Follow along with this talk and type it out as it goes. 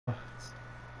Yo,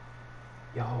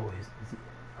 oh,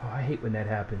 I hate when that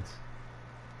happens.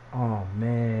 Oh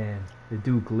man, the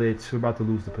dude glitched. We're about to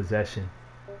lose the possession.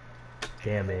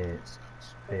 Damn it.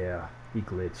 Sucks. Yeah, he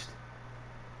glitched.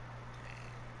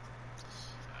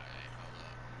 Alright, hold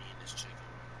up. Me and this chicken,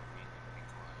 we need to be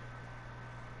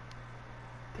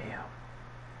quiet. Damn,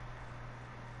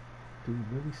 dude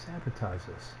really sabotaged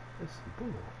us. That's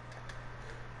bull.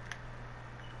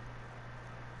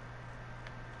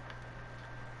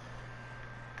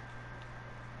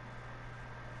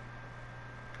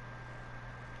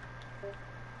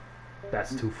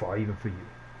 That's too far even for you.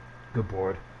 Good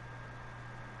board.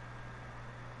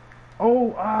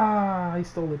 Oh, he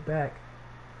stole it back.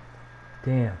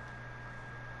 Damn.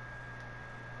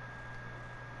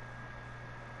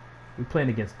 We're playing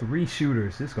against 3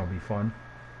 shooters. This is gonna be fun.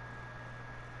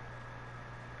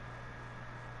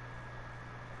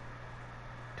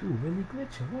 Dude, really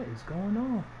glitching. What is going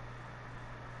on?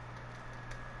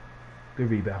 Good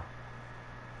rebound.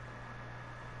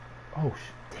 Oh,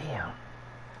 damn.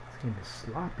 This game is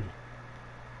sloppy.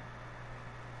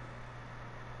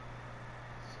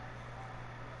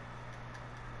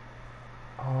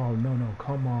 Oh, no, no.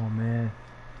 Come on, man.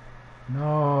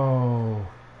 No.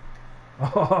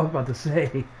 Oh, I was about to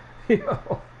say.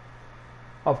 Yo.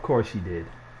 Of course she did.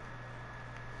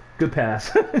 Good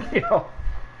pass. Yo.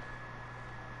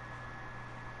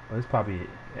 Well, it's probably an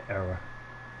error.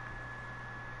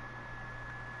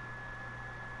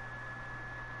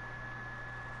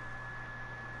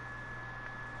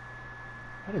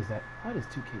 How does that? How does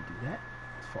 2K do that?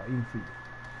 It's far even for you.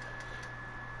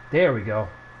 There we go.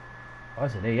 Oh,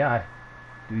 it's an AI.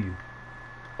 Do you?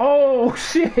 Oh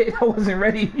shit! I wasn't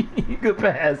ready. Good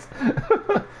pass.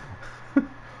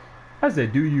 I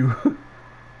said, "Do you?"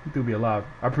 You threw me alive.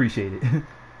 I appreciate it. Of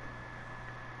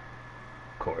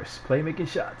course, playmaking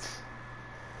shots.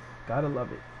 Gotta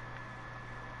love it.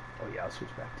 Oh yeah, I'll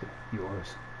switch back to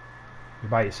yours. You're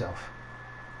by yourself.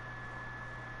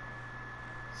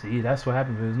 See, that's what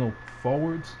happens when there's no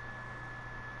forwards.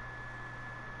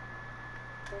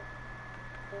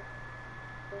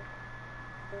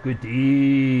 Good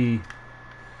D.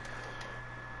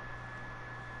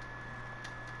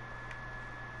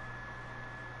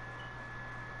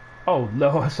 Oh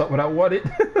no, that's not what I wanted.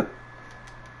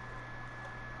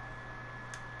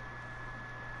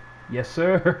 Yes,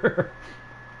 sir.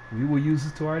 We will use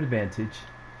this to our advantage.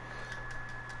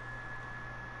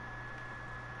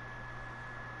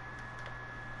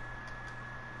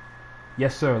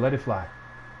 Yes, sir. Let it fly.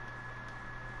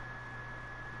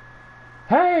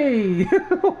 Hey!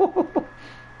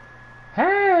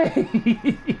 Hey!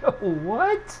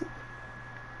 What?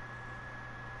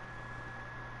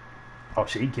 Oh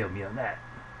shit, he killed me on that.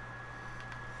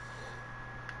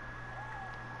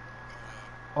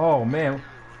 Oh I man. agree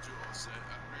with what you all said.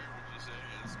 I agree with what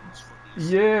you said. It's funny you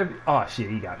said Yeah. Oh shit,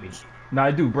 he got the me. shooter. Nah,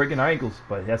 I do breaking our ankles,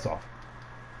 but that's off.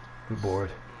 Good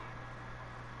board.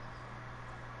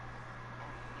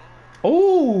 Oh no.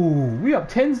 Oh, we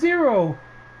up 10-0,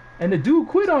 and the dude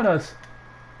quit on us.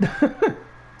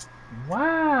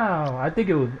 Wow. I think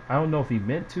it was. I don't know if he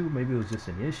meant to. Maybe it was just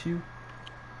an issue.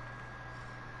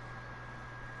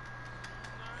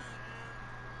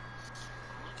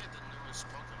 Look at the newest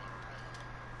Pokemon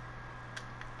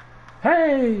right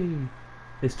Hey,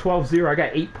 it's 12-0. I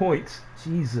got 8 points.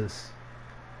 Jesus,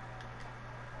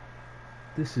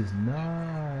 this is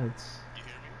now. nuts. You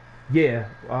hear me?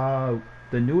 Yeah.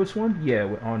 The newest one. Yeah,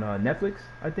 on Netflix,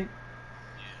 I think.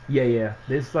 Yeah. Yeah, yeah.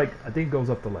 This like I think it goes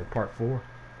up to like part 4.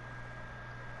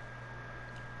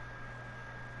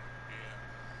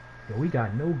 Yeah. Yo, we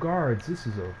got no guards. This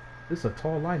is a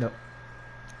tall lineup.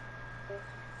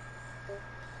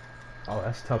 Oh,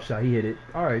 that's a tough shot. He hit it.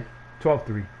 All right,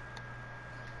 12-3.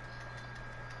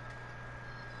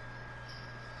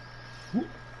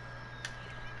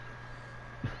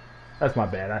 That's my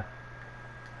bad.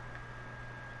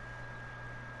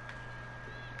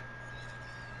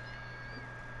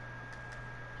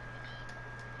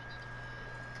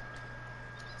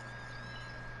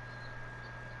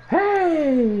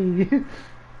 Hey!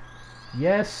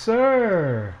 Yes,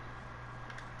 sir.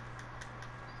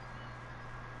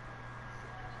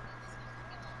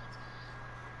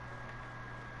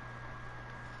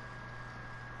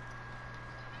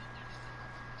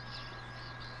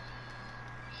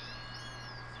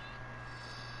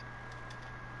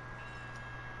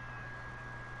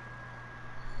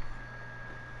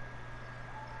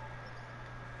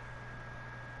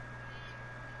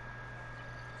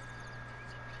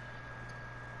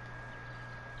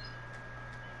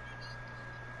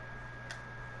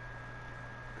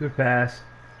 Good pass.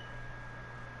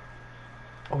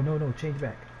 Oh no, no, change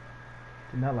back.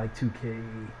 Do not like 2K.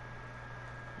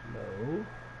 No.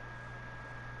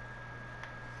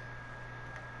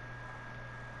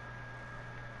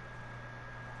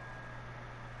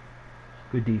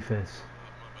 Good defense.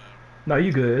 My bad. No,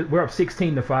 you good. We're up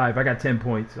 16-5. I got 10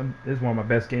 points. This is one of my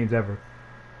best games ever.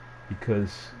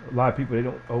 Because a lot of people, they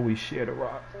don't always share the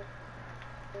rock.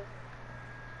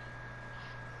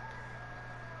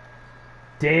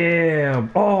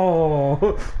 Damn.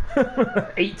 Oh.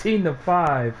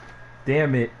 18-5.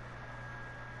 Damn it.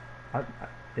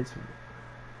 It's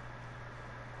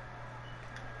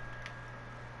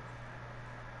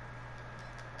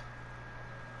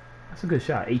That's a good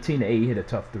shot. 18-8. Hit a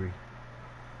tough three.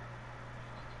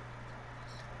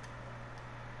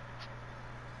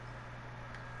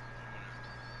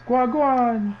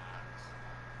 Guaguan.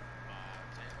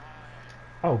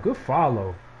 Oh, good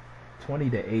follow.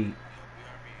 20-8.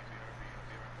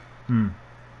 Hmm.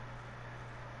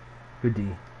 Good D.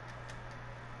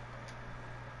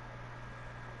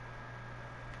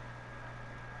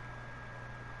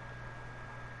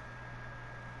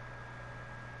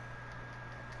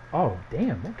 Oh,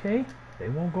 damn. Okay. They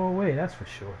won't go away. That's for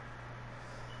sure.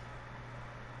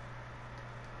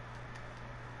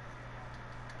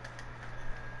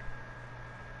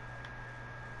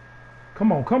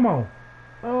 Come on, come on.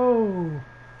 Oh.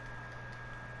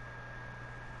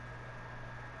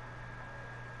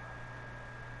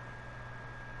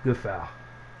 Good foul.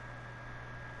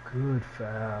 Good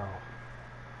foul.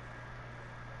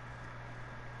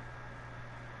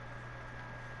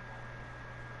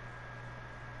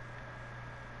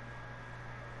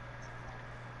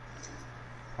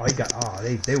 Oh, he got. Oh,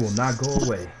 they will not go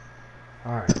away.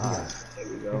 All right. There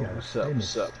we go. gotta What's up? finish.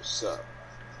 What's up? What's up?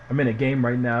 I'm in a game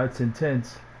right now. It's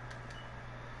intense.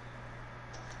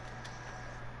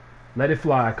 Let it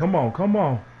fly. Come on, come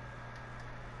on.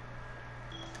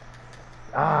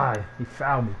 Ah, he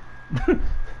fouled me.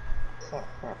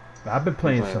 I've been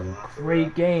playing some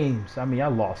great games. I mean, I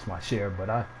lost my share, but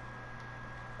Are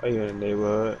you in the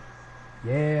neighborhood?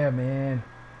 yeah, man.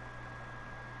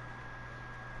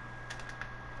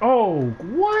 Oh,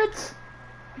 what?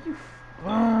 Are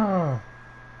you?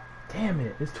 Damn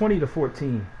it! It's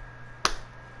 20-14.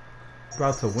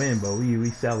 About to win, but we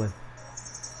selling.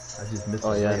 I just missed.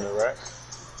 Oh the yeah, layup. in the wreck.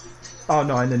 Oh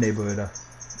no, in the neighborhood. I'm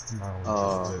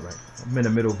Oh. I'm in the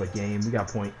middle of a game. We got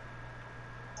point.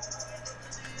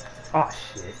 Oh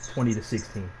shit!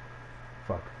 20-16.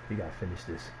 Fuck. We gotta finish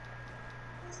this.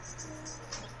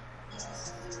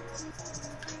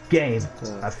 Game.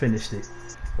 I finished it.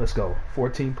 Let's go.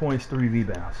 14 points, 3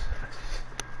 rebounds.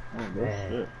 Oh,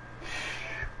 Man. shit.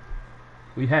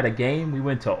 We had a game. We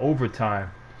went to overtime.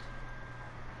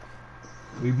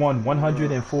 We won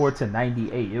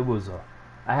 104-98. It was a.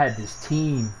 I had this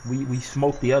team. We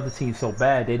smoked the other team so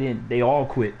bad they all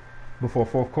quit before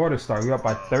fourth quarter started. We were up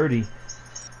by 30,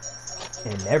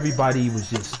 and everybody was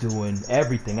just doing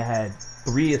everything. I had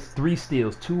three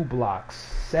steals, 2 blocks,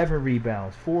 7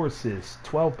 rebounds, 4 assists,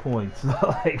 12 points.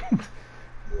 Like,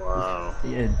 Wow.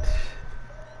 yeah,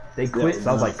 they quit. Yeah, So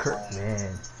I was like,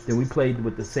 man. Then we played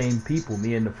with the same people,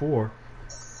 me and the 4.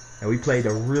 And we played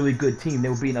a really good team. They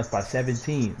were beating us by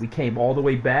 17. We came all the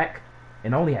way back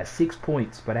and only had 6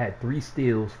 points, but I had 3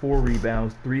 steals, 4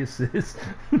 rebounds, 3 assists.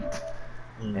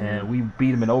 And we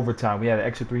beat them in overtime. We had an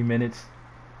extra 3 minutes.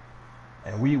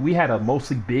 And we had a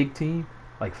mostly big team,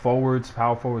 like forwards,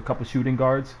 power forward, a couple shooting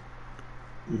guards.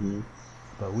 Mm-hmm.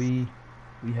 But we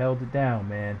held it down,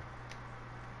 man.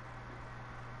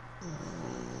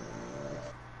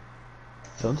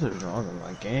 Something's wrong with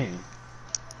my game.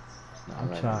 I'm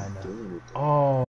trying to. do anything. Oh.